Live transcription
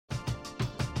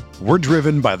We're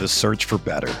driven by the search for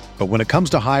better. But when it comes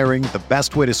to hiring, the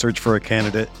best way to search for a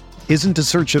candidate isn't to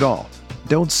search at all.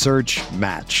 Don't search,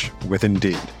 match with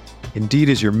Indeed. Indeed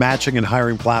is your matching and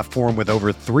hiring platform with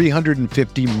over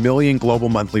 350 million global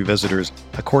monthly visitors,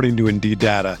 according to Indeed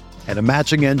data, and a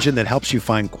matching engine that helps you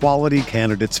find quality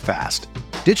candidates fast.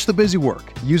 Ditch the busy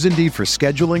work. Use Indeed for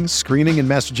scheduling, screening, and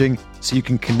messaging so you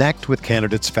can connect with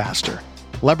candidates faster.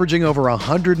 Leveraging over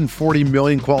 140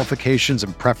 million qualifications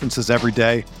and preferences every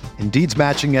day, Indeed's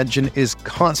matching engine is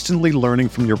constantly learning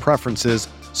from your preferences,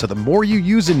 so the more you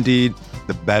use Indeed,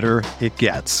 the better it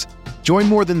gets. Join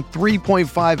more than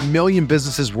 3.5 million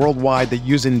businesses worldwide that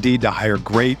use Indeed to hire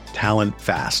great talent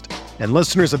fast. And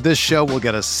listeners of this show will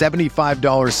get a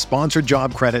 $75 sponsored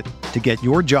job credit to get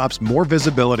your jobs more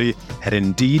visibility at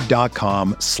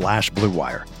Indeed.com/Blue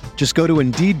Wire. Just go to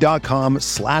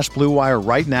Indeed.com/Blue Wire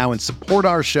right now and support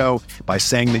our show by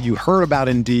saying that you heard about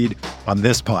Indeed on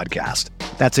this podcast.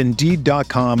 That's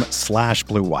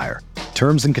Indeed.com/Blue Wire.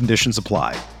 Terms and conditions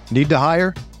apply. Need to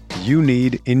hire? You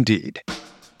need Indeed.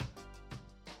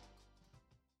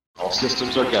 All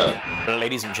systems are go.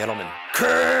 Ladies and gentlemen,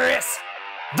 Chris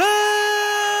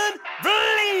Van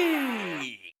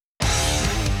Vliet.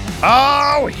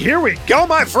 Oh, here we go,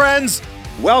 my friends.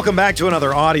 Welcome back to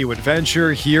another audio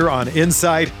adventure here on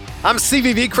Insight. I'm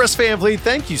CVV, Chris Van Vliet.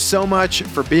 Thank you so much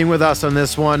for being with us on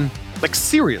this one. Like,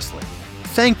 seriously,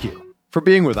 thank you for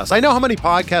being with us. I know how many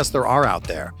podcasts there are out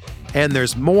there, and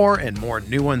there's more and more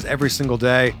new ones every single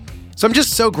day. So I'm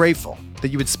just so grateful that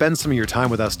you would spend some of your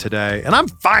time with us today. And I'm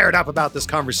fired up about this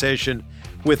conversation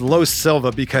with Los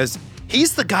Silva because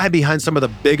he's the guy behind some of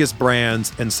the biggest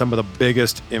brands and some of the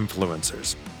biggest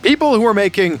influencers. People who are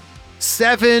making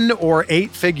 7 or 8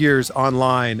 figures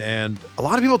online. And a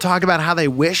lot of people talk about how they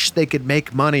wish they could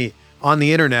make money on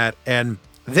the internet. And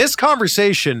this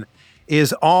conversation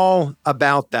is all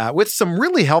about that, with some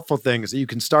really helpful things that you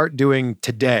can start doing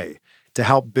today to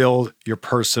help build your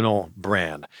personal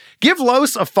brand. Give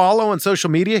Los a follow on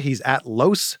social media. He's at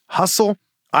Los Hustle.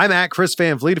 I'm at Chris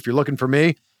Van Vliet if you're looking for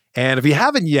me. And if you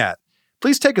haven't yet,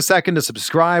 please take a second to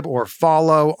subscribe or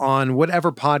follow on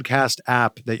whatever podcast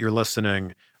app that you're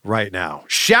listening right now.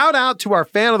 Shout out to our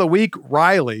fan of the week,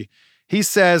 Riley. He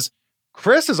says,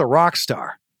 Chris is a rock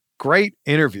star. Great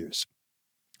interviews.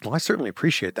 Well, I certainly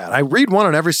appreciate that. I read one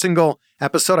on every single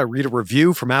episode. I read a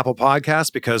review from Apple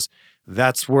Podcasts because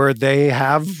that's where they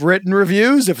have written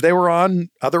reviews. If they were on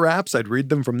other apps, I'd read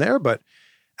them from there. But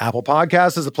Apple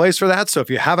Podcasts is a place for that. So if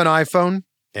you have an iPhone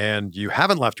and you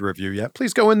haven't left a review yet,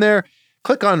 please go in there,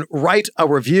 click on write a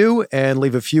review and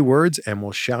leave a few words, and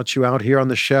we'll shout you out here on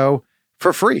the show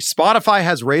for free. Spotify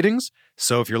has ratings.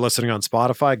 So if you're listening on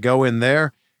Spotify, go in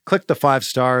there, click the 5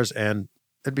 stars, and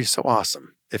it'd be so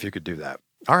awesome if you could do that.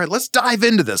 All right, let's dive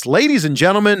into this. Ladies and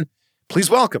gentlemen, please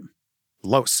welcome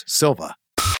Los Silva.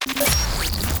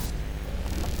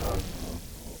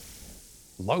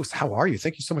 Los, how are you?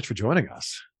 Thank you so much for joining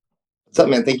us. What's up,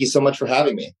 man? Thank you so much for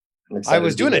having me. I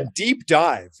was doing a deep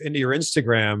dive into your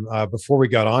Instagram before we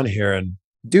got on here. And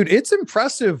dude, it's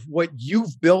impressive what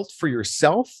you've built for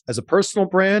yourself as a personal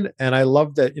brand. And I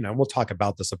love that, we'll talk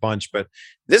about this a bunch, but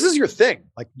this is your thing.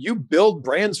 Like, you build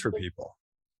brands for people.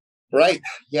 Right.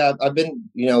 Yeah. I've been,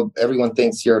 everyone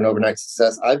thinks you're an overnight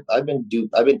success. I've been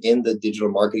in the digital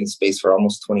marketing space for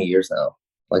almost 20 years now.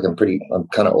 Like, I'm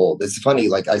kind of old. It's funny.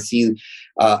 Like, I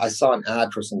saw an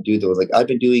ad for some dude that was like, I've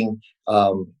been doing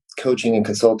coaching and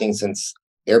consulting since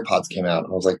AirPods came out.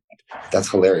 And I was like, that's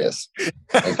hilarious.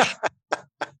 Like,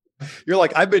 you're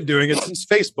like, I've been doing it since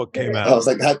Facebook came out. I was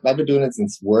like, I've been doing it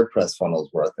since WordPress funnels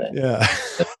were a thing. Yeah.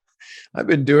 I've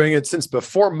been doing it since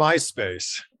before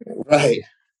MySpace. Right.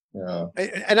 Yeah.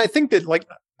 And I think that, like,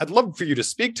 I'd love for you to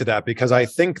speak to that, because I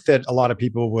think that a lot of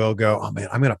people will go, oh man,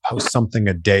 I'm going to post something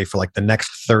a day for like the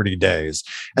next 30 days.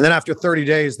 And then after 30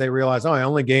 days, they realize, oh, I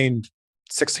only gained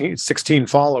 16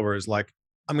 followers. Like,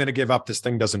 I'm going to give up. This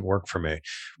thing doesn't work for me.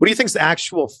 What do you think is the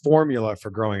actual formula for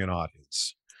growing an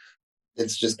audience?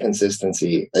 It's just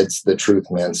consistency. It's the truth,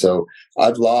 man. So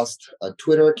I've lost a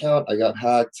Twitter account. I got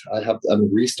hacked.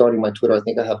 I'm restarting my Twitter. I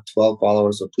think I have 12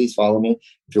 followers. So please follow me.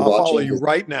 If you're I'll watching, follow you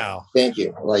right now. Thank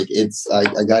you. Like, I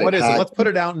got What it is hacked. it? Let's put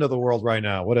it out into the world right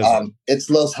now. What is it? It's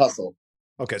Los Hustle.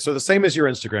 Okay. So the same as your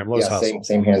Instagram, Los Hustle.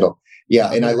 Same handle.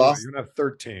 Yeah. And I lost. You're going to have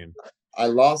 13. I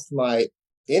lost my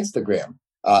Instagram.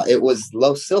 It was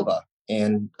Los Silva,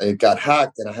 and it got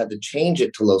hacked, and I had to change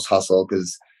it to Los Hustle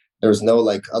because there was no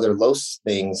like other Los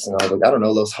things. And I was like, I don't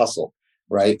know, Los Hustle.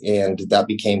 Right. And that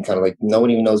became kind of like, no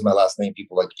one even knows my last name.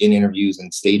 People, like, in interviews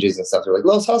and stages and stuff, they're like,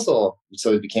 Los Hustle.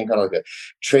 So it became kind of like a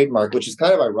trademark, which is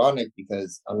kind of ironic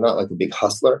because I'm not like a big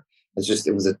hustler.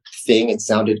 It was a thing. It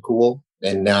sounded cool.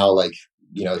 And now, like,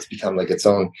 it's become like its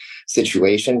own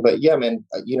situation. But yeah, man,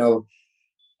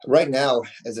 right now,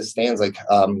 as it stands, like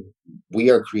we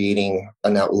are creating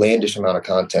an outlandish amount of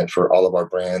content for all of our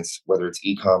brands, whether it's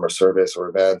e-com or service or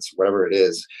events, whatever it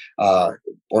is.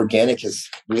 Organic has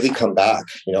really come back.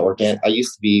 Organic. I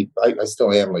used to be, I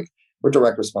still am, like, we're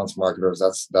direct response marketers.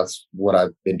 That's what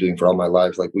I've been doing for all my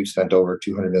life. Like, we've spent over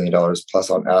 $200 million plus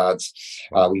on ads.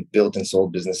 We've built and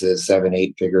sold businesses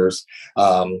 7-8 figures,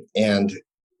 and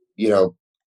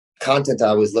content, I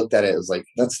always looked at it as like,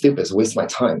 that's stupid. It's a waste of my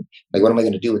time. Like, what am I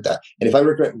going to do with that? And if I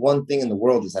regret one thing in the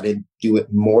world, is I didn't do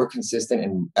it more consistent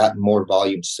and at more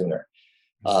volume sooner.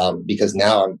 Because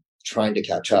now I'm trying to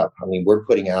catch up. I mean, we're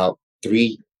putting out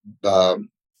 3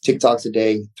 TikToks a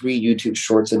day, 3 YouTube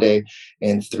shorts a day,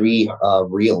 and 3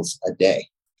 reels a day.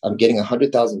 I'm getting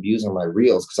 100,000 views on my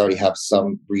reels because I already have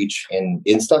some reach in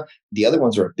Insta. The other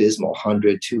ones are abysmal,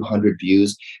 100, 200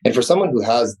 views. And for someone who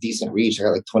has decent reach, I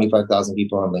got like 25,000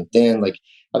 people on LinkedIn. Like,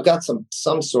 I've got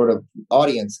some sort of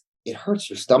audience. It hurts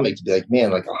your stomach to be like,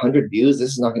 man, like 100 views, this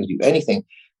is not going to do anything.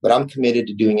 But I'm committed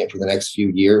to doing it for the next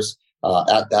few years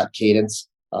at that cadence.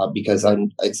 Because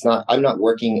I'm not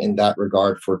working in that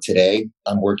regard for today.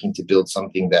 I'm working to build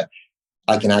something that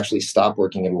I can actually stop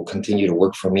working and will continue to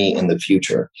work for me in the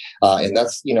future. And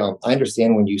that's, I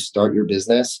understand when you start your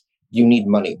business, you need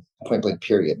money, point blank,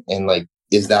 period. And like,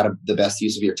 is that the best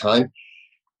use of your time?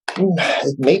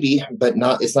 Maybe, but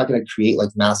it's not going to create like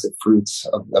massive fruits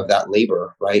of that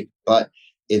labor, right? But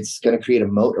it's going to create a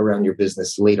moat around your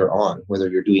business later on, whether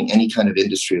you're doing any kind of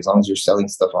industry, as long as you're selling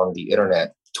stuff on the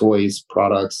internet, toys,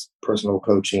 products, personal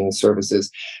coaching,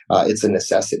 services. It's a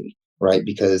necessity, right?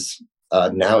 Because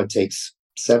now it takes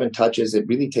 7 touches. It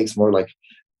really takes more like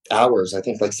hours. I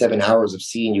think like 7 hours of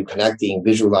seeing you, connecting,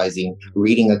 visualizing,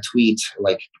 reading a tweet,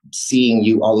 like seeing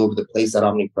you all over the place. That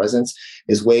omnipresence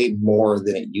is way more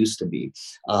than it used to be.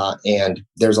 And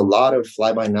there's a lot of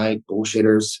fly-by-night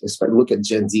bullshitters. Especially look at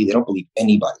Gen Z. They don't believe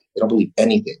anybody. They don't believe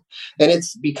anything. And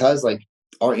it's because like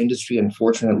our industry,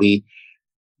 unfortunately,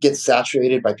 gets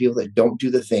saturated by people that don't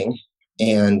do the thing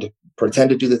and pretend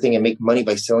to do the thing and make money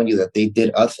by selling you that they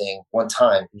did a thing one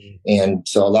time. And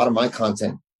so a lot of my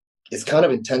content is kind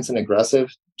of intense and aggressive,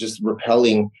 just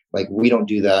repelling, like, we don't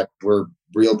do that. We're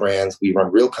real brands. We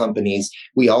run real companies.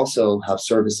 We also have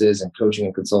services and coaching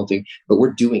and consulting, but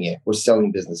we're doing it. We're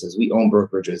selling businesses. We own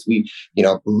brokerages.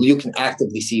 You can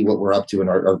actively see what we're up to in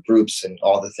our groups and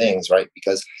all the things, right?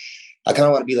 Because I kind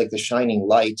of want to be like the shining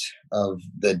light of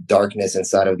the darkness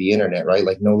inside of the internet, right?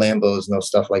 Like, no Lambos, no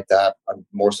stuff like that. I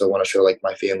more so want to show like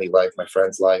my family life, my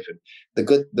friend's life. And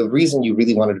the reason you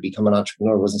really wanted to become an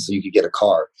entrepreneur wasn't so you could get a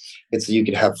car. It's so you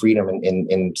could have freedom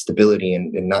and stability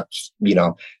and not,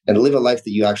 and live a life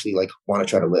that you actually like want to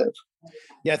try to live.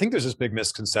 Yeah, I think there's this big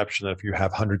misconception that if you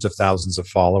have hundreds of thousands of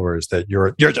followers, that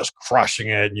you're just crushing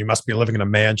it and you must be living in a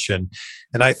mansion.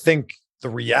 And I think the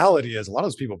reality is a lot of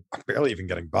those people are barely even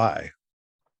getting by.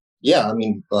 Yeah, I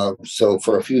mean, so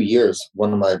for a few years,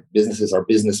 one of my businesses, our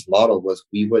business model was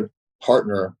we would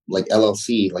partner like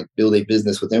LLC, like build a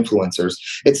business with influencers.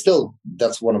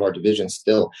 That's one of our divisions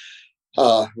still,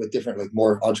 with different, like,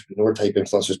 more entrepreneur type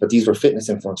influencers. But these were fitness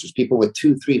influencers, people with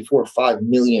 2, 3, 4, 5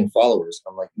 million followers.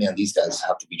 I'm like, man, these guys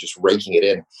have to be just raking it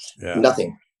in. Yeah.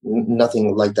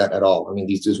 Nothing like that at all. I mean,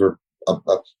 these dudes were a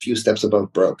few steps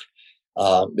above broke.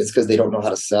 It's because they don't know how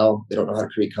to sell. They don't know how to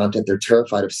create content. They're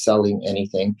terrified of selling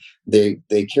anything.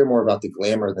 They care more about the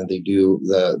glamour than they do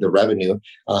the revenue.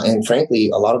 And frankly,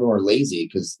 a lot of them are lazy,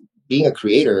 because being a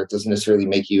creator doesn't necessarily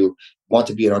make you want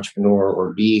to be an entrepreneur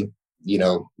or be,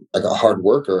 like a hard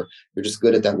worker. You're just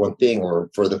good at that one thing. Or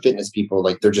for the fitness people,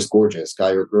 like, they're just gorgeous,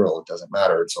 guy or girl, it doesn't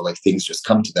matter. And so like things just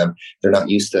come to them. They're not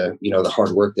used to, the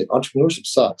hard work. That entrepreneurship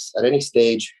sucks at any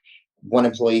stage. 1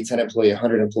 employee, 10 employee,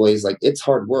 100 employees, like, it's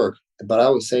hard work. But I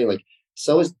always say, like,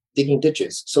 so is digging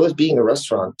ditches, so is being a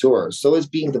restaurateur, so is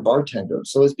being the bartender,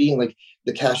 so is being like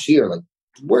the cashier. Like,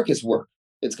 work is work.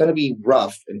 It's going to be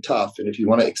rough and tough. And if you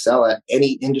want to excel at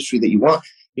any industry that you want,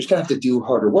 you're just going to have to do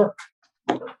harder work.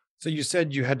 So you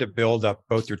said you had to build up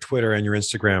both your Twitter and your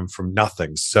Instagram from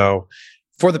nothing. So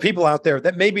for the people out there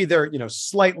that maybe they're,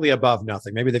 slightly above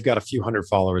nothing, maybe they've got a few hundred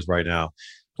followers right now,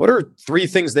 what are 3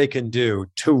 things they can do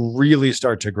to really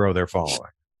start to grow their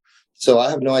following? So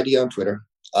I have no idea on Twitter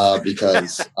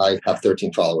because I have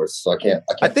 13 followers. So I can't.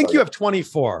 I think you have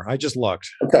 24. I just looked.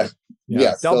 Okay.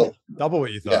 Yeah. Double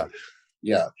what you thought.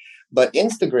 Yeah. But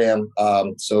Instagram.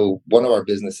 So one of our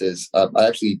businesses, I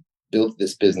actually built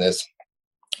this business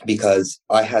because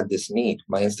I had this need.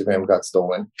 My Instagram got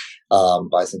stolen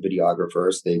by some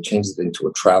videographers. They changed it into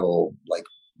a travel, like,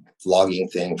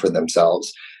 vlogging thing for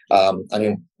themselves. I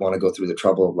didn't want to go through the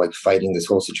trouble of like fighting this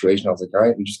whole situation. I was like, all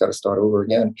right, we just got to start over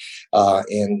again.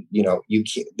 And you know, you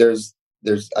can't,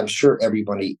 I'm sure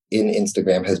everybody in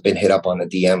Instagram has been hit up on a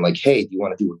DM like, hey, do you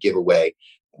want to do a giveaway?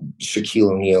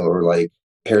 Shaquille O'Neal or like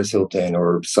Paris Hilton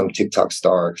or some TikTok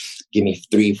star, give me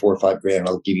 3, 4, 5 grand, and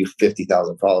I'll give you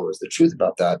 50,000 followers. The truth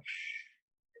about that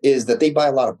is that they buy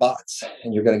a lot of bots,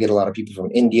 and you're going to get a lot of people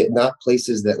from India, not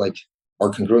places that like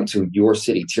are congruent to your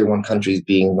city, tier 1 countries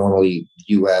being normally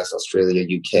US, Australia,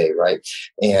 UK, right?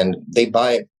 And they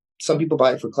buy it. Some people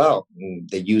buy it for clout, and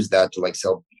they use that to like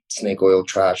sell snake oil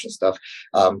trash and stuff.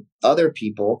 Other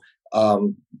people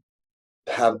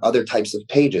have other types of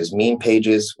pages, meme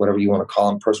pages, whatever you want to call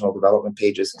them, personal development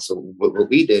pages. And so what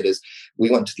we did is we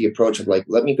went to the approach of like,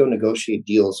 let me go negotiate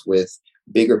deals with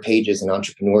bigger pages in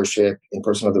entrepreneurship and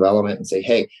personal development and say,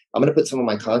 hey, I'm going to put some of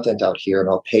my content out here and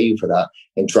I'll pay you for that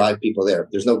and drive people there.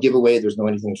 There's no giveaway. There's no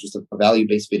anything. It's just a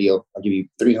value-based video. I'll give you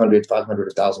 $300, $500,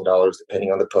 $1,000,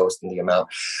 depending on the post and the amount.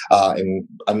 And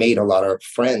I made a lot of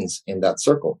friends in that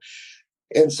circle.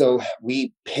 And so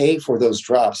we pay for those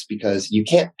drops because you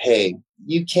can't pay.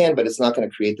 You can, but it's not going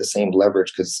to create the same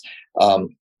leverage because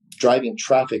driving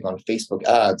traffic on Facebook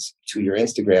ads to your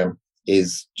Instagram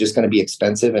is just going to be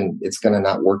expensive and it's going to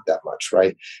not work that much,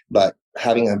 right? But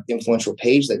having an influential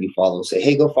page that you follow, say,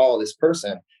 hey, go follow this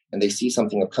person, and they see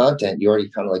something of content, you already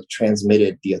kind of like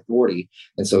transmitted the authority.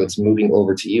 And so it's moving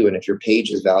over to you. And if your page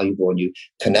is valuable and you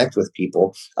connect with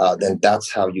people, then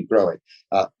that's how you grow it.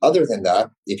 Other than that,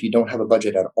 if you don't have a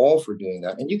budget at all for doing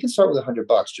that, and you can start with $100,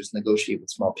 just negotiate with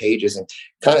small pages and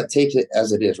kind of take it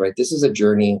as it is, right? This is a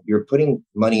journey. You're putting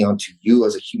money onto you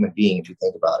as a human being, if you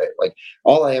think about it. Like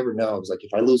all I ever know is like,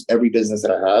 if I lose every business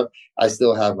that I have, I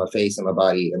still have my face and my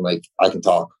body and like I can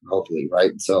talk, hopefully,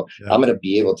 right? So yeah. I'm going to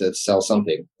be able to sell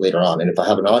something later on. And if I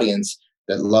have an audience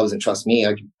that loves and trusts me,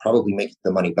 I can probably make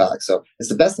the money back. So it's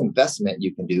the best investment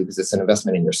you can do because it's an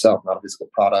investment in yourself, not a physical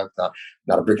product,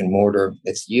 not a brick and mortar.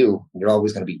 It's you. You're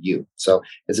always going to be you. So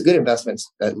it's a good investment.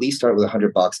 At least start with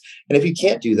 $100. And if you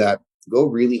can't do that, go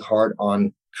really hard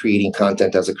on creating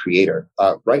content as a creator.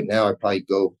 Right now, I probably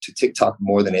go to TikTok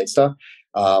more than Insta.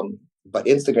 But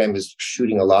Instagram is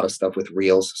shooting a lot of stuff with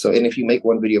Reels. So, and if you make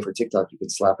one video for TikTok, you can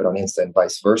slap it on Insta and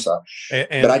vice versa.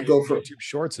 And but I'd go for YouTube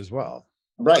Shorts as well.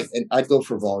 Right. And I'd go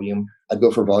for volume.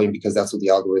 Because that's what the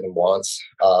algorithm wants.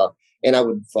 And I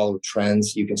would follow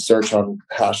trends. You can search on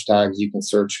hashtags. You can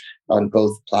search on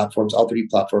both platforms, all 3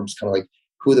 platforms, kind of like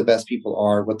who the best people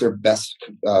are, what their best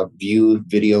viewed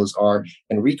videos are,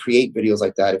 and recreate videos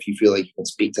like that if you feel like you can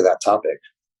speak to that topic.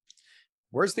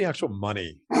 Where's the actual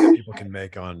money that people can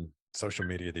make on social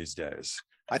media these days?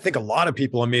 I think a lot of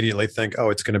people immediately think, oh,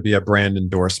 it's going to be a brand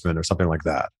endorsement or something like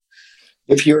that.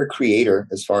 If you're a creator,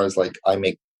 as far as like I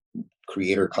make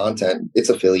creator content, it's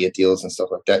affiliate deals and stuff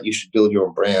like that. You should build your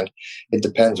own brand. It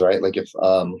depends, right? Like if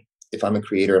I'm a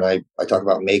creator and I talk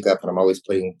about makeup and I'm always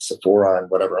putting Sephora and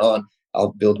whatever on,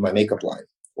 I'll build my makeup line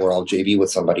or I'll JV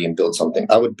with somebody and build something.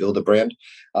 I would build a brand.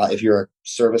 If you're a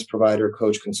service provider,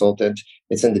 coach, consultant,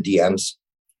 it's in the DMs.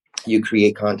 You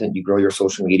create content, you grow your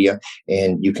social media,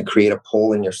 and you can create a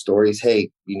poll in your stories. Hey,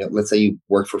 let's say you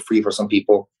work for free for some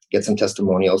people, get some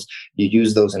testimonials. You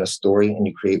use those in a story and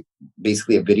you create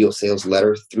basically a video sales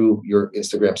letter through your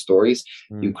Instagram stories.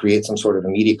 You create some sort of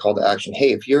immediate call to action.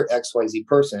 Hey, if you're XYZ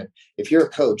person, if you're a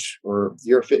coach or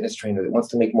you're a fitness trainer that wants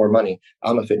to make more money,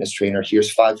 I'm a fitness trainer.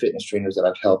 Here's 5 fitness trainers that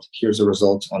I've helped. Here's the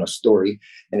results on a story.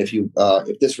 And if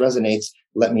this resonates,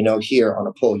 let me know here on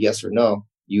a poll, yes or no.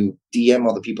 You DM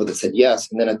all the people that said yes.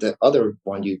 And then at the other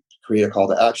one, you create a call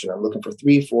to action. I'm looking for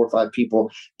 3, 4, 5 people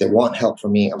that want help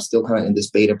from me. I'm still kind of in this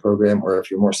beta program, or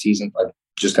if you're more seasoned, I'm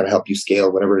just going to help you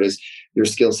scale whatever it is your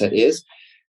skill set is.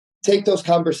 Take those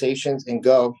conversations and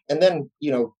go. And then,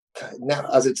 now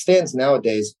as it stands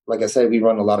nowadays, like I said, we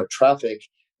run a lot of traffic.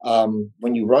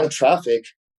 When you run traffic,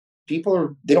 they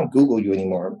don't Google you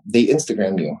anymore. They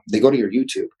Instagram you. They go to your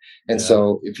YouTube. And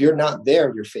so if you're not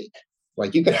there, you're fake.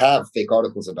 Like you could have fake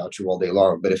articles about you all day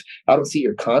long, but if I don't see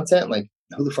your content, like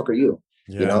who the fuck are you?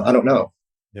 I don't know.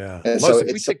 Yeah. And so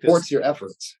it supports your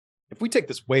efforts. If we take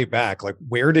this way back, like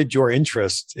where did your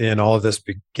interest in all of this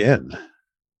begin?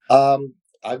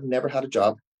 I've never had a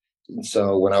job. And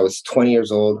so when I was 20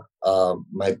 years old,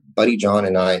 my buddy John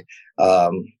and I,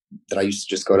 that I used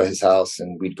to just go to his house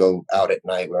and we'd go out at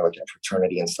night. We were like a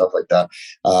fraternity and stuff like that.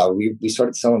 We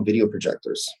started selling video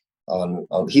projectors.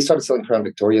 He started selling Crown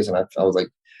Victorias, and I was like,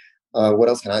 what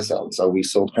else can I sell? And so we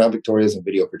sold Crown Victorias and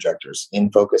video projectors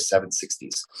in Focus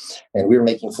 760s. And we were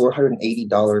making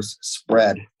 $480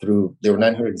 spread through, they were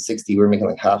 $960. We were making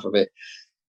like half of it.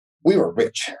 we were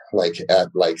rich, like at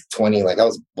like 20, like I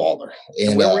was a baller.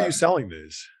 And where were you selling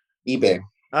these? eBay.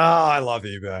 Oh, I love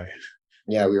eBay.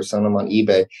 Yeah, we were selling them on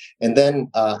eBay. And then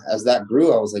as that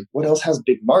grew, I was like, what else has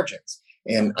big margins?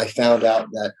 And I found out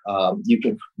that you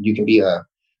can be a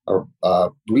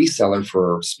reseller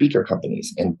for speaker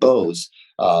companies. And Bose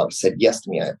said yes to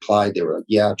me. I applied. They were like,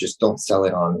 yeah, just don't sell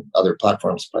it on other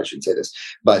platforms. I shouldn't say this,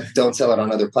 but don't sell it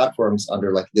on other platforms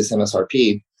under like this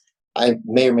MSRP. I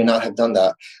may or may not have done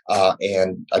that.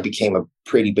 And I became a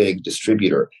pretty big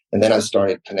distributor. And then I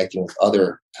started connecting with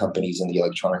other companies in the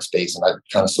electronic space. And I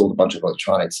kind of sold a bunch of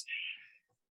electronics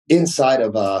inside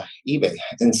of eBay.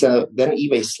 And so then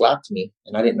eBay slapped me,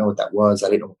 and I didn't know what that was. I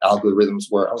didn't know what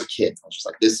algorithms were. I was a kid. I was just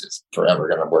like, this is forever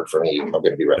going to work for me. I'm going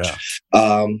to be rich.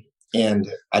 Yeah. And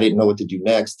I didn't know what to do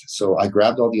next. So I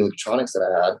grabbed all the electronics that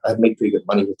I had. I'd made pretty good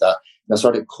money with that. And I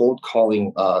started cold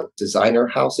calling designer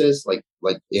houses,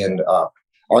 in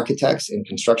architects and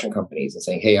construction companies, and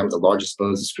saying, hey, I'm the largest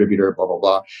Bose distributor, blah, blah,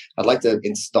 blah. I'd like to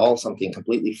install something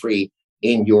completely free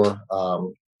in your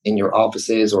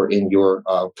offices or in your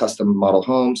custom model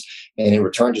homes. And in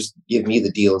return, just give me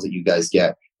the deals that you guys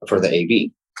get for the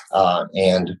AV.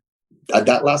 And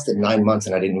that lasted 9 months,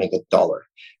 and I didn't make $1.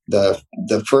 The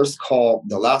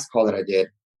last call that I did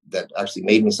that actually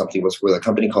made me something was with a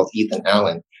company called Ethan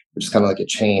Allen, which is kind of like a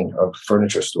chain of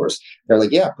furniture stores. They're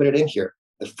like, yeah, put it in here.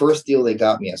 The first deal they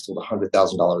got me, I sold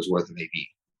 $100,000 worth of AV.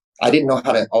 I didn't know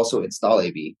how to also install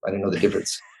AV. I didn't know the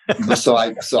difference. So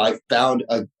I found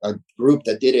a group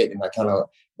that did it, and I kind of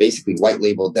basically white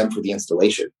labeled them for the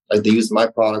installation. Like, they used my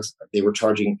products. They were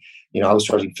charging, I was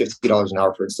charging $50 an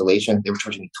hour for installation. They were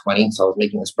charging me $20, so I was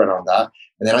making a spread on that.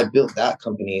 And then I built that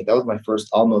company. That was my first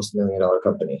almost $1 million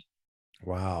company.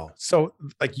 Wow. So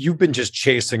like, you've been just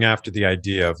chasing after the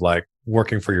idea of like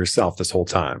working for yourself this whole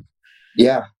time.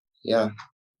 Yeah. Yeah.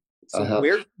 So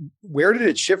where did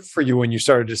it shift for you when you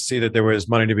started to see that there was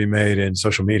money to be made in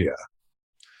social media?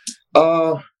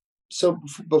 So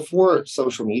before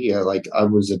social media, like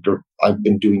I've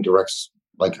been doing directs.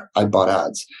 Like, I bought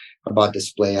ads. I bought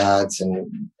display ads and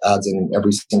ads in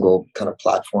every single kind of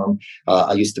platform.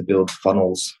 I used to build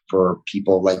funnels for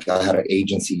people. Like, I had an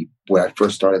agency where I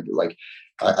first started. Like,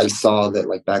 I saw that,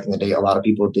 like, back in the day, a lot of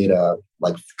people did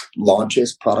like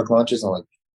product launches on like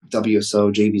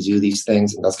WSO, JVZoo, these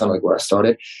things. And that's kind of like where I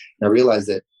started. And I realized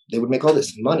that they would make all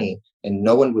this money and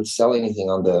no one would sell anything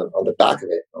on the back of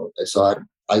it. So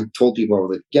I told people, I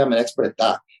was like, yeah, I'm an expert at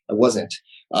that. I wasn't,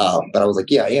 but I was like,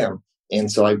 yeah, I am. And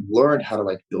so I learned how to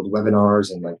like build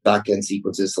webinars and like back end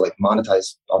sequences to like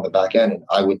monetize on the back end. And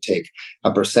I would take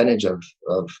a percentage of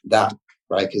that,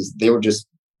 right? Because they would just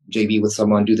JV with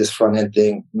someone, do this front end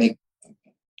thing, make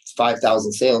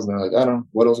 5,000 sales. And they're like, I don't know,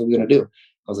 what else are we going to do? I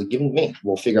was like, give them to me.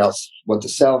 We'll figure out what to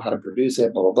sell, how to produce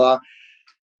it, blah, blah, blah.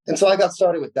 And so I got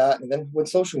started with that. And then when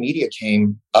social media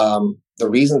came, the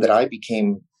reason that I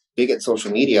became big at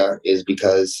social media is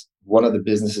because one of the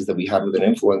businesses that we had with an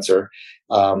influencer,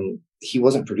 he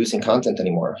wasn't producing content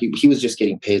anymore. He was just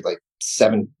getting paid like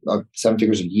seven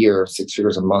figures a year, 6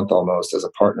 figures a month almost as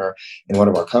a partner in one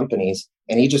of our companies.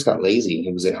 And he just got lazy.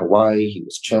 He was in Hawaii. He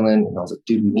was chilling. And I was like,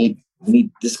 dude, we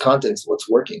need this content. So what's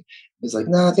working? He's like,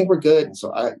 no, I think we're good. And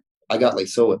so I got like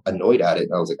so annoyed at it.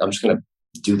 And I was like, I'm just going to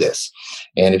do this.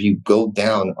 And if you go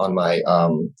down on my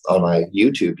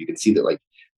YouTube, you can see that like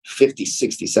 50,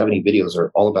 60, 70 videos are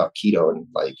all about keto and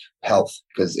like health,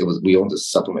 because we owned a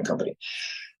supplement company.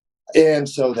 And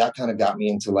so that kind of got me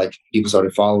into like, people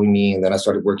started following me. And then I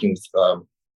started working with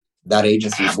that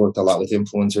agency, worked a lot with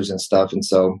influencers and stuff. And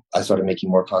so I started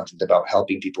making more content about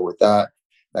helping people with that.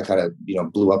 That kind of,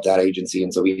 blew up that agency.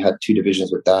 And so we had 2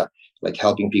 divisions with that, like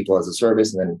helping people as a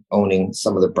service and then owning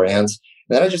some of the brands.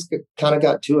 And then I just kind of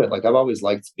got to it. Like, I've always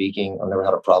liked speaking. I've never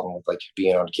had a problem with like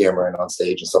being on camera and on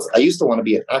stage and stuff. I used to want to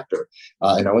be an actor.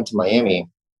 And I went to Miami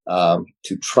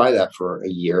to try that for a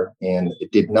year, and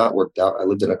it did not work out. I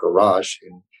lived in a garage,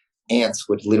 and ants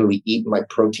would literally eat my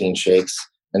protein shakes,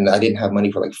 and I didn't have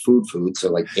money for like food. So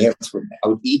like I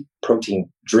would eat protein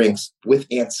drinks with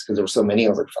ants because there were so many. I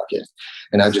was like, fuck it.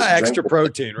 And I just extra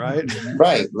protein, right?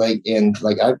 Right. Like, and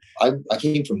like, I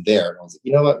came from there, and I was like,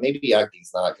 you know what, maybe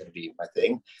acting's not going to be my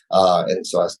thing. And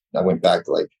so I went back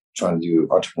to like trying to do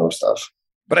entrepreneur stuff.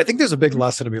 But I think there's a big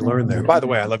lesson to be learned there. By the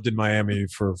way, I lived in Miami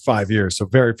for 5 years, so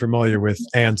very familiar with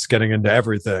ants getting into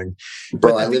everything.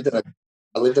 Bro, I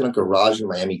lived in a garage in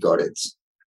Miami Gardens.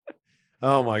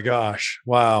 Oh my gosh.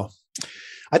 Wow.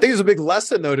 I think there's a big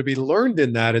lesson though to be learned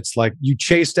in that. It's like you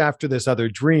chased after this other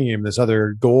dream, this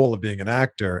other goal of being an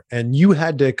actor, and you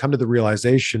had to come to the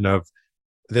realization of,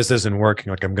 this isn't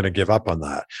working. Like, I'm going to give up on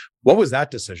that. What was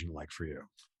that decision like for you?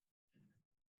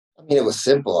 I mean, it was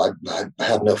simple. I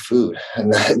had no food,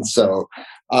 and so,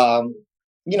 um,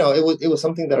 it was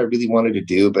something that I really wanted to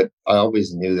do, but I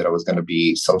always knew that I was going to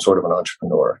be some sort of an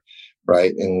entrepreneur,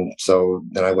 right? And so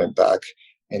then I went back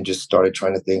and just started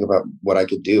trying to think about what I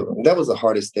could do. And that was the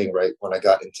hardest thing, right? When I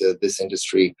got into this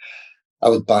industry, I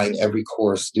was buying every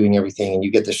course, doing everything, and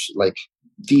you get this like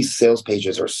these sales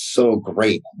pages are so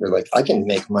great. They're like, I can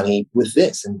make money with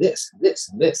this and this and this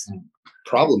and this. And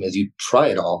problem is, you try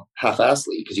it all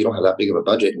half-assedly because you don't have that big of a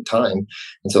budget and time,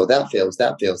 and so that fails,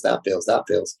 that fails, that fails, that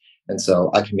fails. And so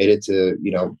I committed to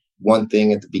one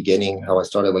thing at the beginning. How I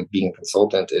started like being a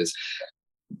consultant is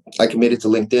I committed to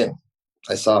LinkedIn.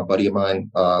 I saw a buddy of mine,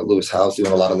 Lewis House,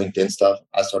 doing a lot of LinkedIn stuff.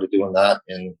 I started doing that,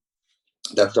 and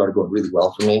that started going really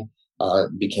well for me.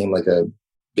 Became like a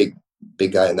big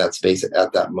guy in that space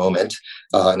at that moment,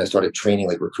 and I started training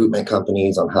like recruitment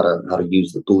companies on how to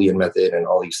use the Boolean method and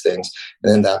all these things.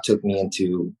 And then that took me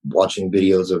into watching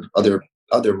videos of other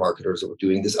marketers that were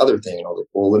doing this other thing, and I was like,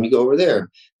 well, let me go over there.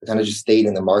 I kind of just stayed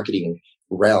in the marketing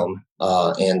realm,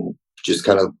 and just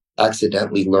kind of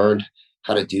accidentally learned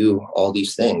how to do all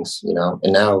these things,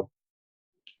 and now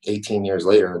 18 years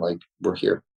later, like, we're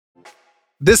here.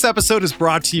 This episode is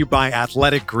brought to you by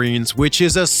Athletic Greens, which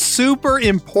is a super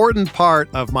important part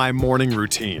of my morning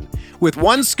routine. With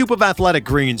 1 scoop of Athletic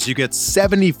Greens, you get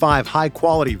 75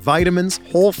 high-quality vitamins,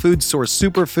 whole food source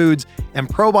superfoods, and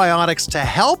probiotics to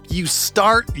help you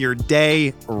start your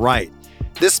day right.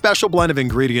 This special blend of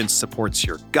ingredients supports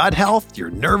your gut health,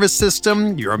 your nervous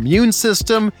system, your immune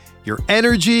system, your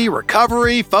energy,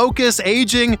 recovery, focus,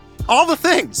 aging, all the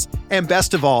things. And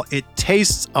best of all, it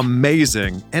tastes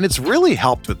amazing, and it's really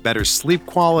helped with better sleep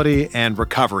quality and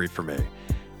recovery for me.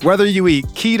 Whether you eat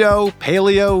keto,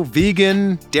 paleo,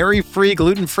 vegan, dairy-free,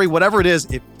 gluten-free, whatever it is,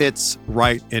 it fits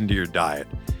right into your diet.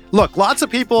 Look, lots of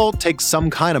people take some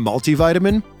kind of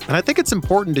multivitamin, and I think it's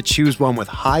important to choose one with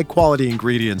high-quality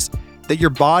ingredients that your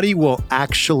body will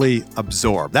actually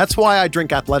absorb. That's why I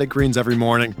drink Athletic Greens every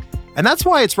morning, and that's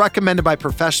why it's recommended by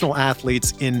professional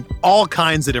athletes in all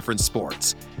kinds of different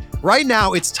sports. Right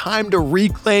now, it's time to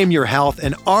reclaim your health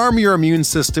and arm your immune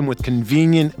system with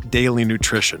convenient daily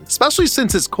nutrition, especially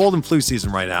since it's cold and flu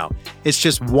season right now. It's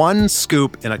just 1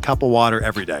 scoop in a cup of water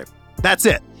every day. That's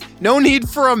it. No need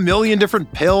for a million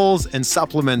different pills and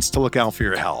supplements to look out for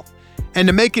your health. And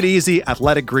to make it easy,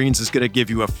 Athletic Greens is going to give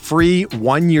you a free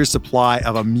 1-year supply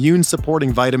of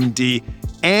immune-supporting vitamin D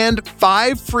and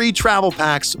 5 free travel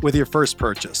packs with your first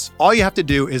purchase. All you have to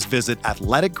do is visit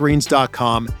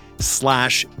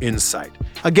athleticgreens.com/insight.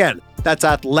 Again, that's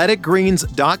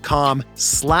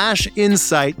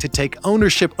athleticgreens.com/insight to take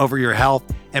ownership over your health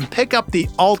and pick up the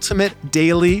ultimate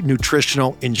daily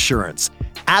nutritional insurance.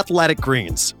 Athletic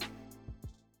Greens.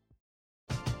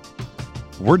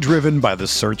 We're driven by the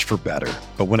search for better.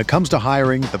 But when it comes to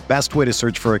hiring, the best way to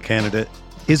search for a candidate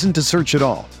isn't to search at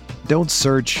all. Don't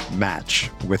search,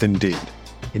 match with Indeed.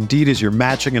 Indeed is your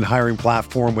matching and hiring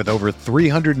platform with over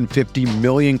 350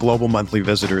 million global monthly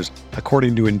visitors,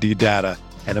 according to Indeed data,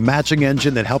 and a matching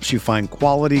engine that helps you find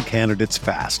quality candidates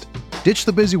fast. Ditch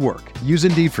the busy work. Use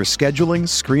Indeed for scheduling,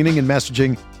 screening, and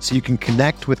messaging so you can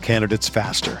connect with candidates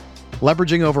faster.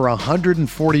 Leveraging over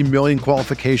 140 million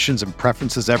qualifications and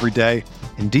preferences every day,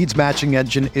 Indeed's matching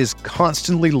engine is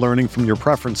constantly learning from your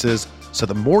preferences, so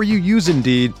the more you use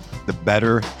Indeed, the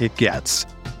better it gets.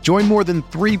 Join more than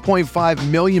 3.5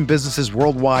 million businesses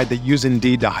worldwide that use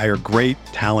Indeed to hire great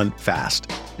talent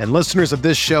fast. And listeners of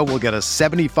this show will get a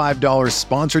 $75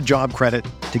 sponsored job credit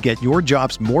to get your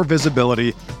jobs more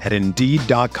visibility at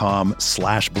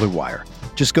Indeed.com/Blue Wire.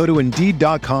 Just go to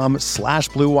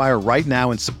Indeed.com/Blue Wire right now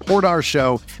and support our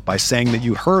show by saying that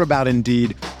you heard about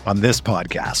Indeed on this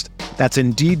podcast. That's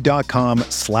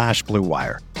Indeed.com/Blue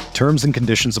Wire. Terms and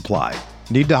conditions apply.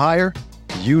 Need to hire?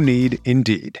 You need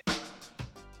Indeed.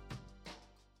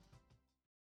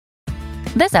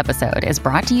 This episode is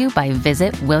brought to you by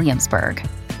Visit Williamsburg.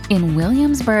 In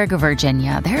Williamsburg,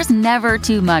 Virginia, there's never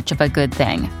too much of a good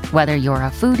thing. Whether you're a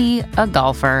foodie, a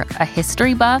golfer, a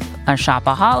history buff, a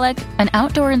shopaholic, an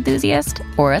outdoor enthusiast,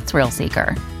 or a thrill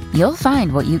seeker, you'll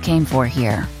find what you came for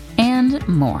here and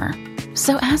more.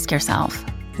 So ask yourself,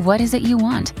 what is it you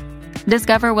want?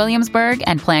 Discover Williamsburg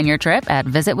and plan your trip at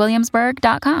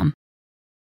visitwilliamsburg.com.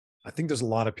 I think there's a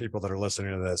lot of people that are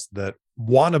listening to this that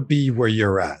want to be where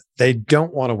you're at. They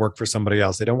don't want to work for somebody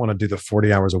else. They don't want to do the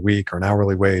 40 hours a week or an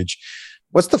hourly wage.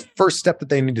 What's the first step that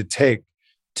they need to take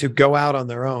to go out on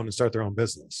their own and start their own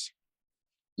business?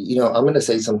 I'm going to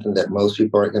say something that most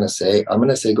people aren't going to say. I'm going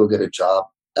to say, go get a job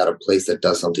at a place that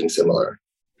does something similar.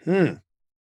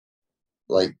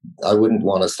 Like, I wouldn't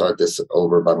want to start this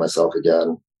over by myself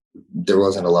again. there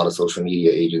wasn't a lot of social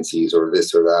media agencies or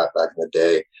this or that back in the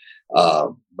day.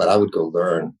 But I would go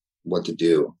learn what to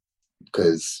do,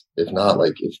 because if not,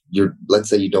 like if you're, let's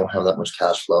say you don't have that much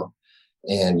cash flow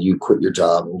and you quit your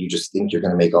job and you just think you're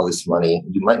going to make all this money,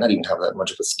 you might not even have that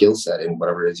much of a skill set in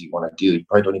whatever it is you want to do. You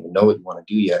probably don't even know what you want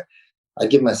to do yet. I'd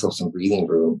give myself some breathing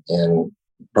room and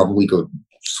probably go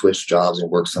switch jobs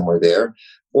and work somewhere there.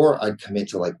 Or I'd commit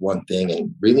to like one thing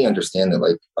and really understand that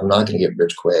like I'm not going to get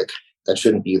rich quick. That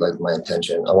shouldn't be like my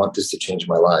intention. I want this to change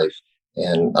my life.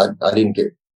 And I didn't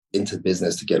get into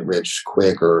business to get rich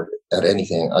quick or at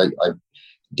anything. I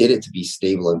did it to be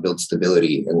stable and build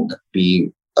stability and be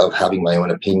of having my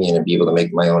own opinion and be able to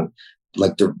make my own,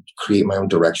 like to create my own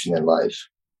direction in life.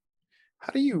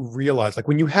 How do you realize, like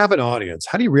when you have an audience,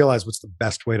 how do you realize what's the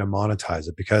best way to monetize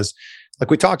it? Because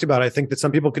like we talked about, I think that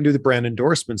some people can do the brand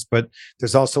endorsements, but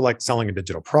there's also like selling a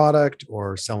digital product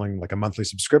or selling like a monthly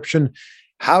subscription.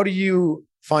 How do you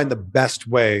find the best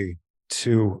way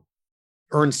to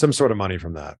earn some sort of money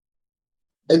from that?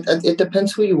 It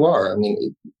depends who you are. I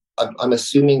mean, I'm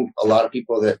assuming a lot of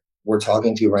people that we're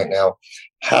talking to right now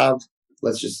have,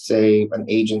 let's just say, an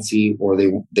agency, or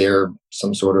they're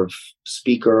some sort of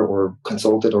speaker or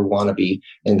consultant or wannabe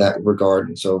in that regard.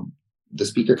 And so the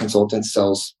speaker consultant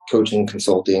sells coaching,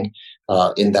 consulting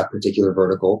in that particular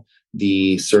vertical.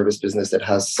 The service business that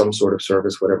has some sort of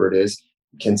service, whatever it is,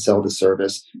 can sell the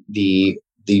service. The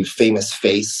famous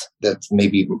face that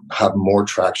maybe have more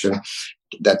traction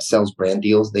that sells brand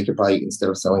deals, they could probably, instead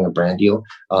of selling a brand deal,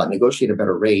 negotiate a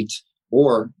better rate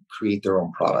or create their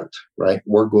own product, right?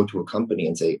 Or go to a company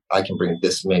and say, I can bring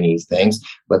this many things.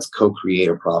 Let's co-create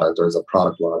a product, or as a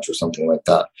product launch or something like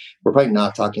that. We're probably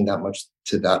not talking that much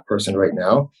to that person right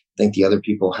now. I think the other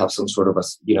people have some sort of a,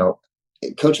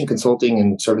 coaching, consulting,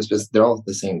 and service business, they're all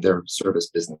the same. They're service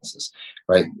businesses,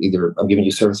 right? Either I'm giving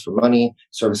you service for money,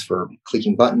 service for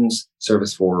clicking buttons,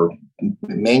 service for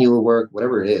manual work,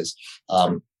 whatever it is.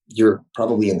 You're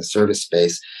probably in the service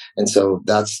space. And so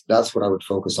that's what I would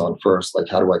focus on first. Like,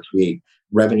 how do I create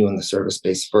revenue in the service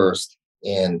space first,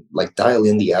 and like dial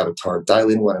in the avatar,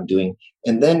 dial in what I'm doing.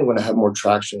 And then when I have more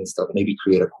traction and stuff, maybe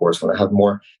create a course. When I have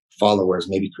more followers,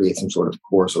 maybe create some sort of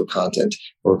course or content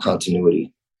or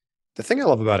continuity. The thing I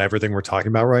love about everything we're talking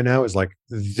about right now is like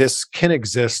this can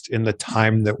exist in the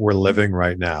time that we're living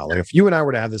right now. Like if you and I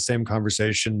were to have the same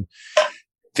conversation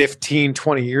 15,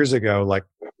 20 years ago, like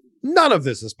none of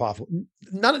this is possible.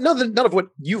 None of what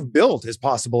you've built is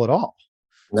possible at all.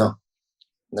 No,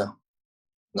 not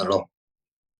at all.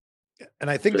 And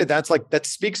I think that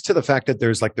speaks to the fact that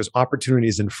there's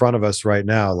opportunities in front of us right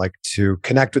now, like to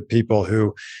connect with people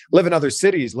who live in other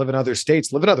cities, live in other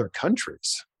states, live in other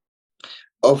countries.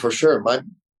 Oh, for sure. My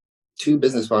two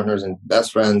business partners and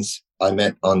best friends I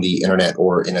met on the internet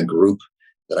or in a group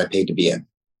that I paid to be in.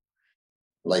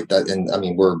 Like that. And I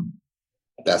mean, we're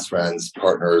best friends,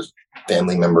 partners,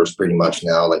 family members pretty much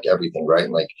now, like everything, right?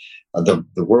 And like the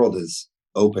world is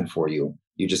open for you.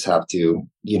 You just have to,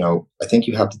 I think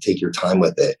you have to take your time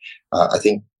with it. I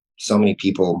think so many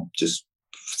people just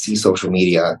see social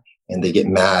media and they get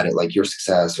mad at like your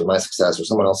success or my success or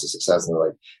someone else's success. And they're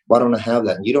like, why don't I have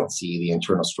that? And you don't see the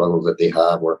internal struggles that they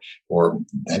have, or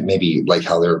maybe like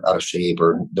how they're out of shape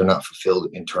or they're not fulfilled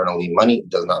internally. Money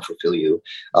does not fulfill you.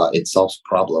 It solves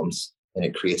problems and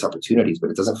it creates opportunities, but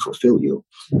it doesn't fulfill you.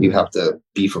 You have to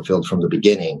be fulfilled from the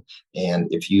beginning. And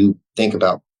if you think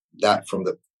about that from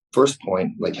the first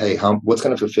point, like, hey, what's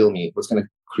going to fulfill me? What's going to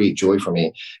create joy for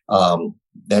me?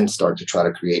 Then start to try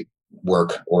to create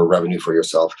work or revenue for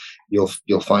yourself.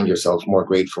 You'll find yourself more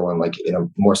grateful and like in a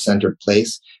more centered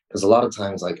place. Because a lot of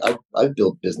times, like I've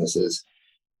built businesses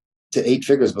to 8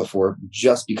 figures before,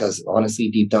 just because honestly,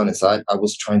 deep down inside, I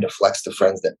was trying to flex to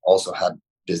friends that also had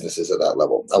businesses at that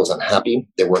level. I was unhappy.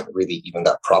 They weren't really even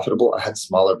that profitable. I had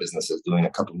smaller businesses doing a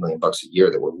couple $1 million a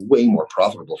year that were way more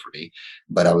profitable for me,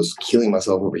 but I was killing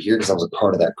myself over here because I was a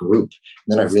part of that group.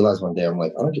 And then I realized one day, I'm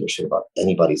like, I don't give a shit about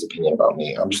anybody's opinion about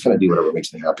me. I'm just going to do whatever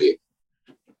makes me happy.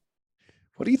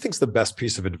 What do you think is the best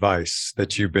piece of advice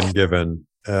that you've been given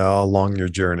along your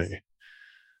journey?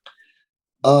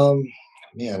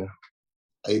 Man,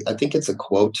 I think it's a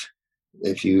quote.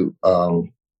 If you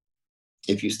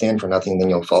stand for nothing, then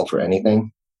you'll fall for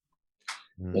anything.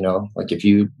 Like if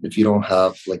you don't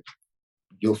have, like,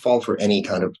 you'll fall for any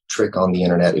kind of trick on the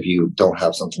internet if you don't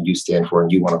have something you stand for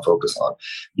and you want to focus on.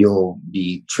 You'll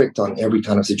be tricked on every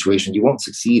kind of situation. You won't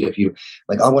succeed if you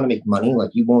like, I want to make money.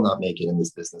 Like, you will not make it in this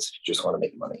business if you just want to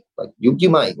make money. Like you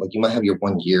might have your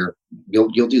 1 year, you'll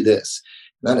do this.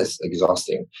 That is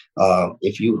exhausting.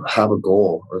 If you have a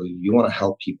goal or you want to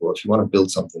help people, if you want to build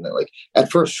something that, like,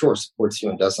 at first, sure, supports you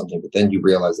and does something, but then you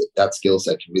realize that skill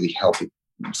set can really help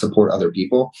support other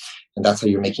people. And that's how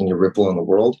you're making your ripple in the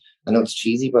world. I know it's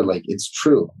cheesy, but like, it's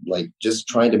true. Like just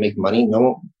trying to make money,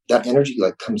 no, that energy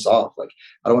like comes off. Like,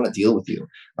 I don't want to deal with you.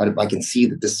 I can see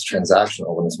that this is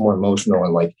transactional. When it's more emotional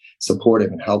and like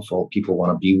supportive and helpful, people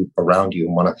want to be around you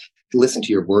and want to listen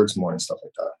to your words more and stuff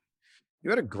like that. You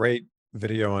had a great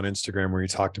video on Instagram where you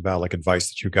talked about like advice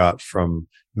that you got from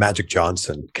Magic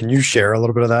Johnson. Can you share a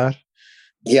little bit of that?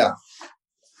 Yeah.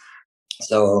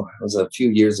 So it was a few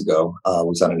years ago. I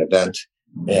was at an event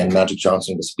and Magic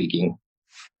Johnson was speaking.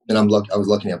 And I was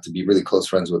lucky enough to be really close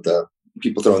friends with the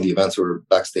people throwing the events who were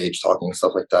backstage talking and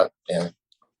stuff like that. And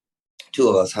two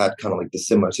of us had kind of like this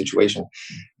similar situation.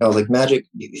 And I was like, Magic,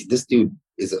 this dude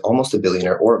is almost a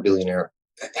billionaire or a billionaire,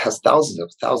 has thousands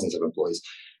of employees.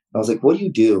 And I was like, what do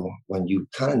you do when you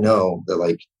kind of know that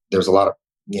like there's a lot of,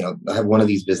 I have one of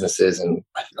these businesses and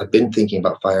I've been thinking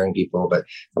about firing people, but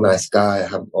I'm a nice guy. I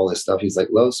have all this stuff. He's like,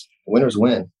 Los, winners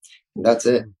win. And that's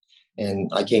it.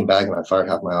 And I came back and I fired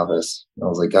half my office. And I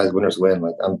was like, guys, winners win.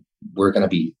 Like we're going to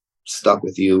be stuck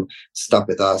with you, stuck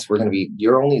with us.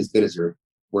 You're only as good as your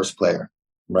worst player.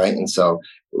 Right. And so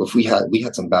if we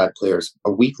had some bad players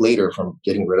a week later from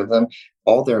getting rid of them,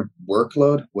 all their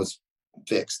workload was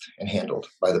fixed and handled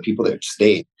by the people that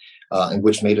stayed, and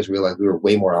which made us realize we were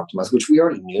way more optimized, which we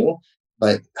already knew.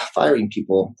 But firing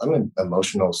people, I'm an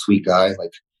emotional, sweet guy.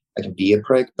 Like I can be a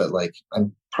prick, but like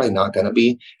I'm probably not gonna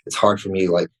be. It's hard for me.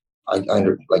 Like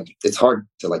it's hard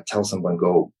to like tell someone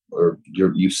go or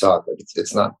you suck. Like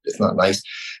it's not nice.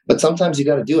 But sometimes you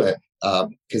got to do it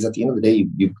because at the end of the day,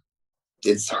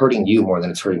 it's hurting you more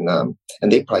than it's hurting them,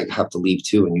 and they probably have to leave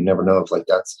too. And you never know if like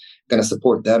that's going to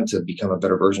support them to become a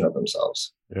better version of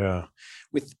themselves. Yeah.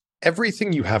 With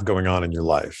everything you have going on in your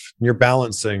life, you're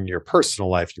balancing your personal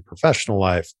life, your professional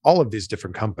life, all of these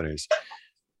different companies.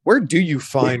 Where do you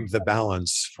find the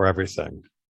balance for everything?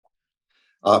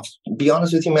 Be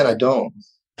honest with you, man, I don't.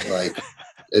 Like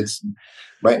it's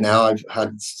right now I've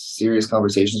had serious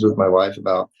conversations with my wife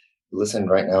about, listen,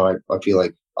 right now I feel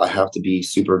like I have to be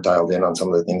super dialed in on some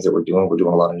of the things that we're doing. We're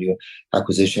doing a lot of new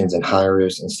acquisitions and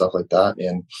hires and stuff like that.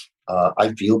 And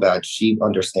I feel bad. She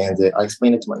understands it. I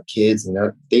explain it to my kids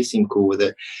and they seem cool with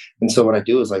it. And so what I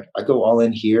do is like, I go all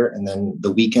in here, and then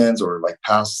the weekends or like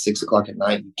past 6:00 at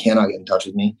night, you cannot get in touch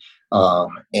with me.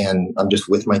 And I'm just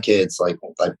with my kids. Like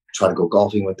I try to go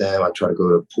golfing with them. I try to go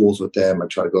to pools with them. I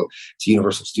try to go to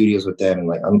Universal Studios with them. And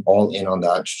like, I'm all in on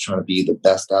that, just trying to be the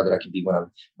best dad that I can be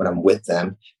when I'm with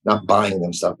them, not buying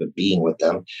them stuff, but being with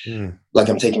them. Mm. Like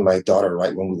I'm taking my daughter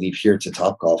right when we leave here to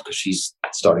Topgolf because she's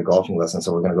started golfing lessons.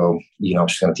 So we're going to go,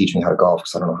 she's going to teach me how to golf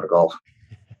because I don't know how to golf,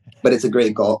 but it's a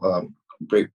great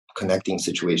great connecting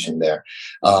situation there.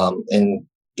 And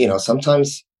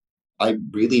sometimes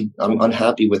I'm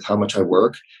unhappy with how much I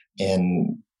work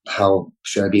and how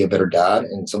should I be a better dad.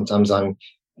 And sometimes I'm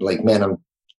like, man, I'm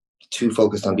too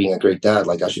focused on being a great dad.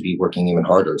 Like I should be working even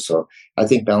harder. So I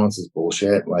think balance is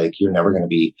bullshit. Like you're never going to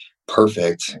be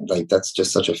perfect. Like that's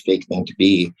just such a fake thing to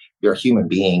be. You're a human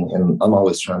being. And I'm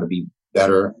always trying to be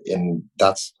better. And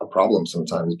that's a problem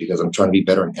sometimes because I'm trying to be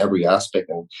better in every aspect.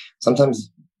 And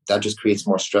sometimes that just creates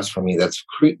more stress for me. That's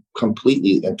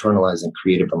completely internalized and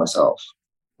created by myself.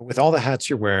 With all the hats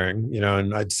you're wearing,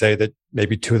 and I'd say that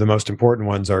maybe two of the most important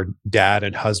ones are dad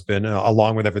and husband,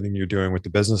 along with everything you're doing with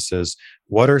the businesses.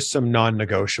 What are some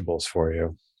non-negotiables for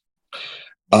you?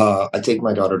 I take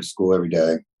my daughter to school every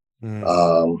day.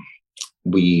 Mm.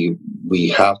 We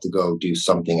have to go do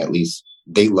something at least.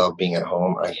 They love being at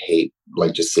home. I hate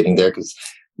like just sitting there because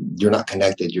you're not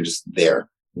connected. You're just there.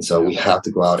 And so we have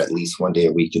to go out at least one day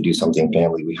a week to do something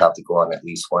family. We have to go on at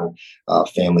least one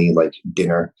family like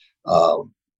dinner.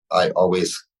 I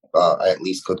at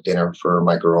least cook dinner for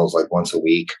my girls like once a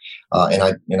week. And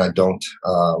I don't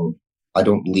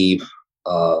leave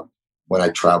when I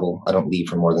travel. I don't leave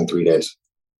for more than 3 days.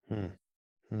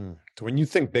 So when you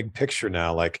think big picture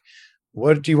now, like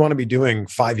what do you want to be doing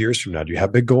 5 years from now? Do you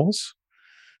have big goals?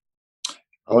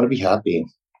 I want to be happy.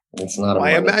 It's not.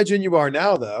 I imagine you are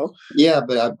now, though. Yeah,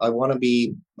 but I want to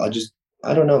be.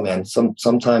 I don't know, man.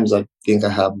 Sometimes I think I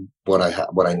have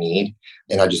what I need,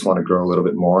 and I just want to grow a little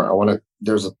bit more.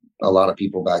 There's a lot of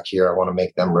people back here. I want to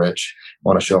make them rich. I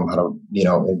want to show them how to,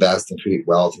 invest and create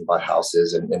wealth and buy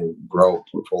houses and grow a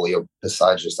portfolio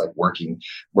besides just like working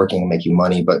and making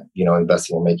money, but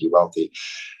investing and make you wealthy.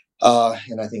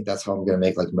 And I think that's how I'm going to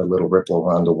make like my little ripple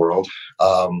around the world.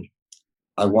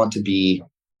 I want to be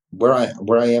where I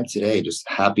am today, just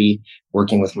happy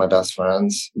working with my best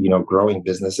friends, growing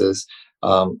businesses.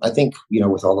 I think,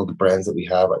 with all of the brands that we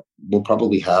have, we'll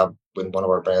probably have in one of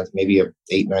our brands, maybe a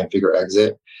 8-9 figure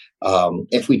exit.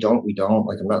 If we don't, we don't.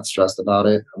 Like, I'm not stressed about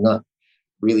it. I'm not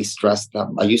really stressed that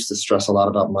I used to stress a lot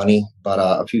about money, but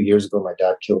a few years ago, my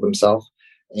dad killed himself,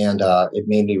 and it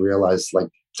made me realize like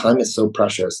time is so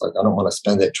precious. Like I don't want to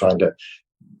spend it trying to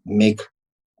make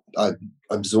a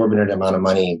absorbent amount of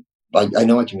money. Like I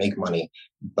know I can make money,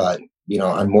 but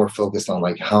I'm more focused on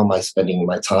like how am I spending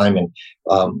my time and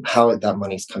how that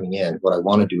money's coming in. What I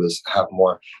want to do is have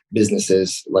more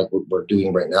businesses like what we're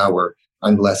doing right now, where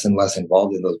I'm less and less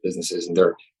involved in those businesses and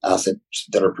they're assets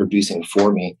that are producing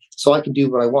for me, so I can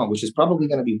do what I want, which is probably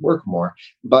going to be work more.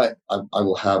 But I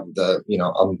will have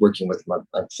I'm working with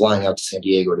I'm flying out to San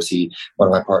Diego to see one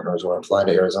of my partners, or I'm flying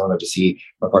to Arizona to see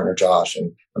my partner Josh,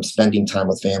 and I'm spending time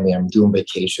with family. I'm doing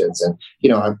vacations, and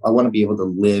I want to be able to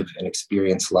live and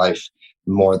experience life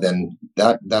more than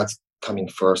that. That's coming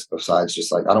first, besides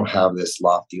just like I don't have this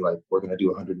lofty like we're going to do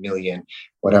 100 million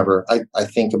whatever. I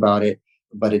think about it,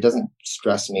 but it doesn't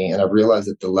stress me, and I've realized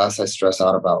that the less I stress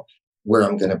out about where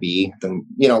I'm going to be,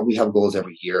 we have goals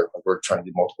every year. We're trying to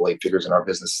do multiple 8 figures in our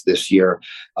business this year,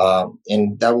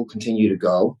 and that will continue to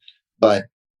go, but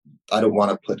I don't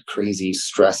want to put crazy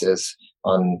stresses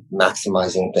on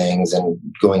maximizing things and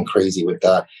going crazy with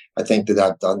that. I think that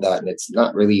I've done that and it's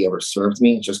not really ever served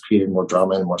me. It just created more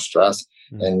drama and more stress.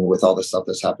 And with all the stuff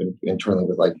that's happened internally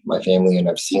with like my family, and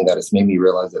I've seen that, it's made me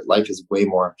realize that life is way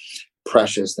more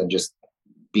precious than just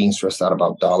being stressed out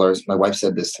about dollars. My wife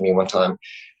said this to me one time.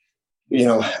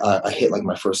 I hit like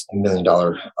my first $1 million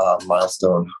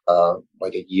milestone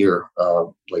like a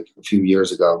few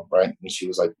years ago, right? And she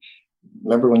was like,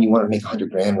 remember when you wanted to make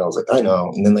 100 grand? And I was like, I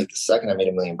know. And then like the second I made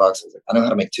 $1 million, I was like, I know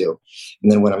how to make 2.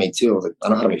 And then when I made 2, I was like, I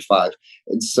know how to make 5.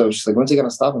 And so she's like, when's it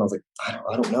gonna stop? And I was like,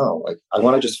 I don't know. Like I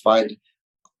want to just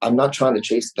I'm not trying to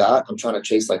chase that. I'm trying to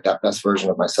chase like that best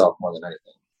version of myself more than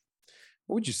anything.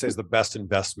 What would you say is the best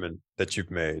investment that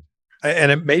you've made?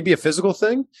 And it may be a physical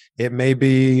thing. It may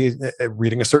be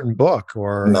reading a certain book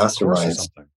or masterminds.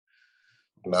 Something.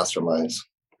 Masterminds.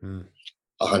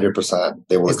 100%.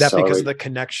 They will. Is that because of the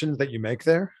connections that you make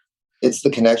there? It's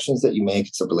the connections that you make.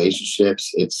 It's the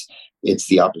relationships. It's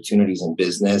the opportunities in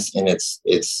business, and it's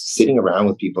sitting around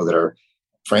with people that are,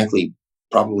 frankly,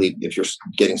 probably if you're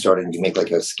getting started and you make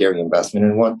like a scary investment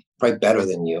in one, probably better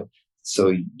than you.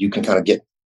 So you can kind of get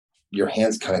your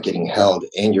hands kind of getting held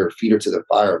and your feet are to the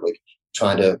fire, like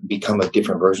trying to become a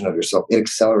different version of yourself. It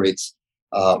accelerates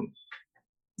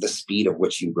the speed of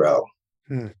which you grow.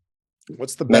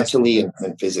 What's the best, mentally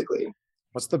and physically?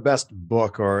 What's the best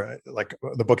book, or like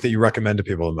the book that you recommend to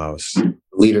people the most?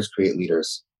 Leaders Create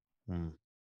Leaders.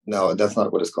 No, that's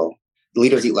not what it's called.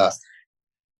 Leaders Eat Last.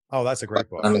 Oh, that's a great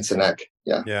book. Simon Sinek.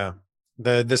 Yeah. Yeah.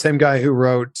 The same guy who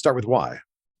wrote Start With Why.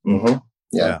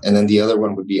 Yeah. And then the other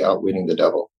one would be Outwitting the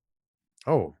Devil.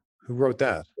 Oh, who wrote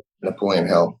that? Napoleon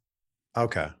Hill.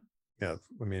 Okay. Yeah.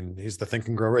 I mean, he's the Think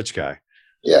and Grow Rich guy.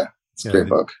 Yeah. It's a great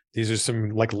book. These are some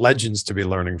like legends to be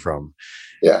learning from.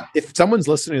 Yeah. If someone's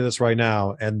listening to this right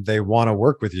now and they want to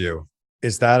work with you,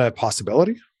 is that a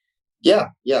possibility? Yeah.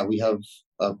 Yeah. We have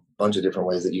a bunch of different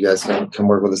ways that you guys can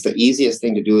work with us. The easiest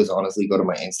thing to do is honestly go to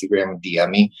my Instagram and DM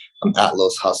me. I'm at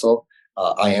Los Hustle.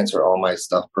 I answer all my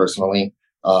stuff personally.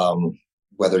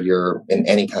 Whether you're in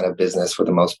any kind of business, for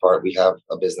the most part, we have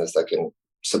a business that can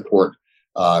support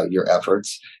your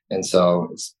efforts. And so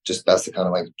it's just best to kind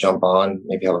of like jump on,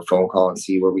 maybe have a phone call and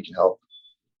see where we can help.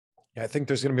 Yeah, I think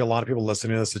there's going to be a lot of people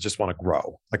listening to this that just want to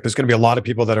grow. Like there's going to be a lot of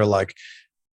people that are like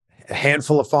a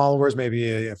handful of followers,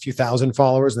 maybe a few thousand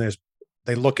followers, and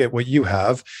they look at what you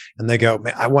have and they go,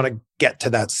 man, I want to get to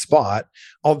that spot.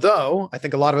 Although I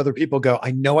think a lot of other people go, I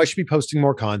know I should be posting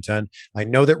more content. I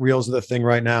know that Reels are the thing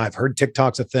right now. I've heard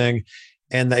TikTok's a thing.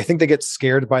 And I think they get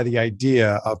scared by the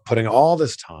idea of putting all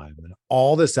this time and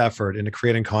all this effort into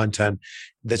creating content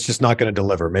that's just not going to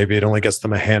deliver. Maybe it only gets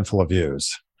them a handful of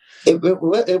views. It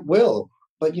will.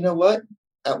 But you know what?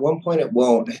 At one point it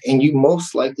won't. And you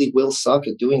most likely will suck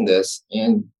at doing this.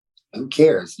 And who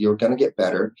cares? You're going to get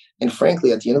better. And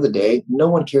frankly, at the end of the day, no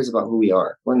one cares about who we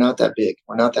are. We're not that big.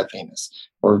 We're not that famous.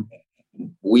 Or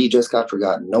we just got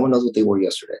forgotten. No one knows what they were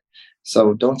yesterday.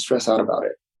 So don't stress out about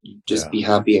it. Just be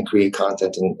happy and create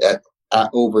content. And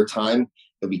over time,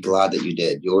 you'll be glad that you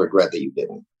did. You'll regret that you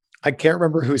didn't. I can't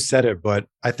remember who said it, but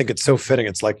I think it's so fitting.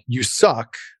 It's like you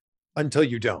suck until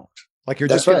you don't. Like you're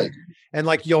That's just right. And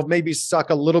like you'll maybe suck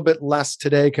a little bit less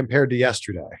today compared to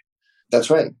yesterday.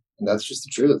 That's right. And that's just the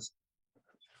truth.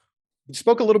 You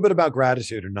spoke a little bit about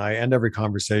gratitude, and I end every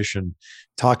conversation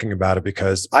talking about it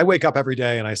because I wake up every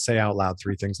day and I say out loud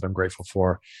 3 things that I'm grateful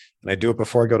for. And I do it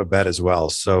before I go to bed as well.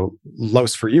 So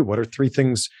Los, for you, what are 3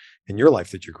 things in your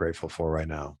life that you're grateful for right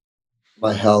now?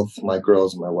 My health, my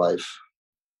girls, and my wife.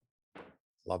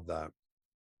 Love that.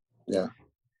 Yeah.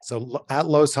 So at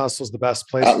Los Hustle is the best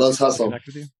place At for Los people to Hustle. connect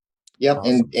with you. Yep.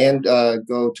 Awesome. And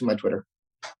go to my Twitter.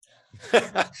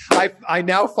 I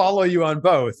now follow you on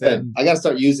both. And I got to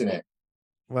start using it.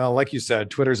 well, like you said,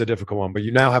 Twitter's a difficult one, but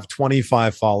you now have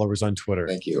 25 followers on Twitter.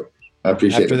 Thank you. I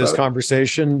appreciate it. After this brother.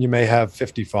 conversation, you may have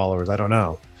 50 followers. I don't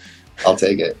know. I'll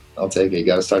take it. You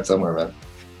got to start somewhere, man.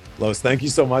 Los, thank you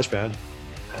so much, man.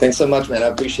 Thanks so much, man. I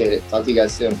appreciate it. Talk to you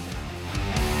guys soon.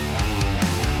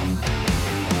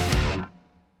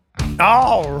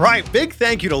 All right. Big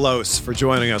thank you to Los for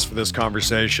joining us for this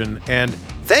conversation. And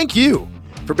thank you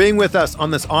for being with us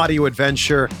on this audio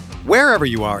adventure, wherever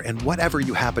you are and whatever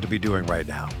you happen to be doing right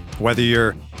now. Whether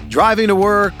you're driving to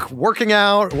work, working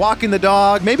out, walking the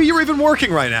dog, maybe you're even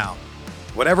working right now.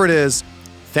 Whatever it is,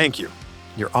 thank you.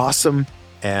 You're awesome,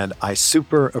 and I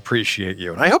super appreciate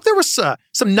you. And I hope there was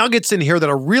some nuggets in here that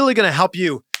are really going to help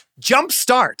you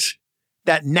jumpstart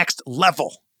that next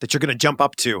level that you're going to jump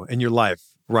up to in your life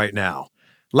right now.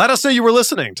 Let us know you were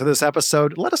listening to this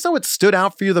episode. Let us know what stood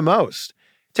out for you the most.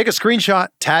 Take a screenshot,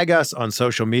 tag us on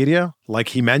social media. Like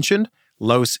he mentioned,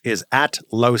 Los is at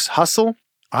Los Hustle.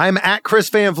 I'm at Chris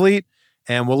Van Vliet,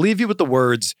 and we'll leave you with the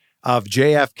words of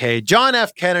JFK, John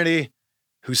F. Kennedy,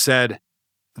 who said,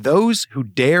 "Those who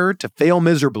dare to fail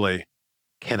miserably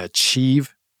can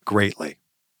achieve greatly."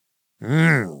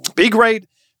 Be great,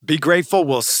 be grateful.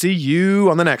 We'll see you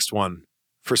on the next one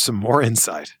for some more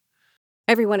insight.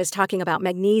 Everyone is talking about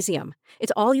magnesium.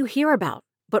 It's all you hear about.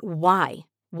 But why?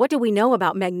 What do we know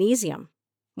about magnesium?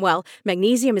 Well,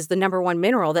 magnesium is the number one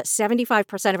mineral that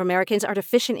 75% of Americans are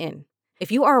deficient in.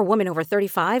 If you are a woman over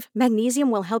 35, magnesium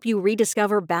will help you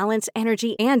rediscover balance,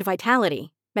 energy, and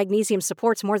vitality. Magnesium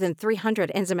supports more than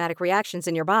 300 enzymatic reactions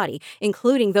in your body,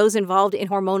 including those involved in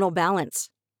hormonal balance.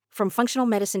 From functional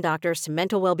medicine doctors to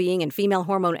mental well-being and female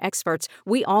hormone experts,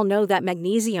 we all know that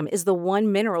magnesium is the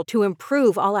one mineral to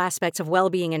improve all aspects of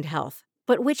well-being and health.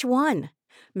 But which one?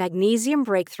 Magnesium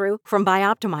Breakthrough from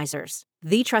Bioptimizers,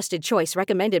 the trusted choice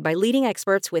recommended by leading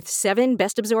experts with 7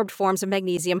 best-absorbed forms of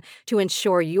magnesium to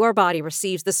ensure your body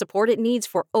receives the support it needs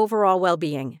for overall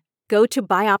well-being. Go to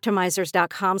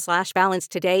bioptimizers.com/balance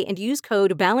today and use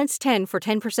code BALANCE10 for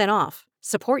 10% off.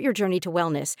 Support your journey to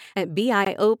wellness at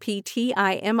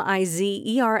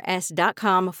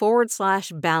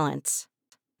bioptimizers.com/balance.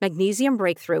 Magnesium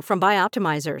Breakthrough from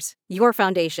Bioptimizers, your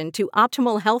foundation to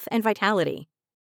optimal health and vitality.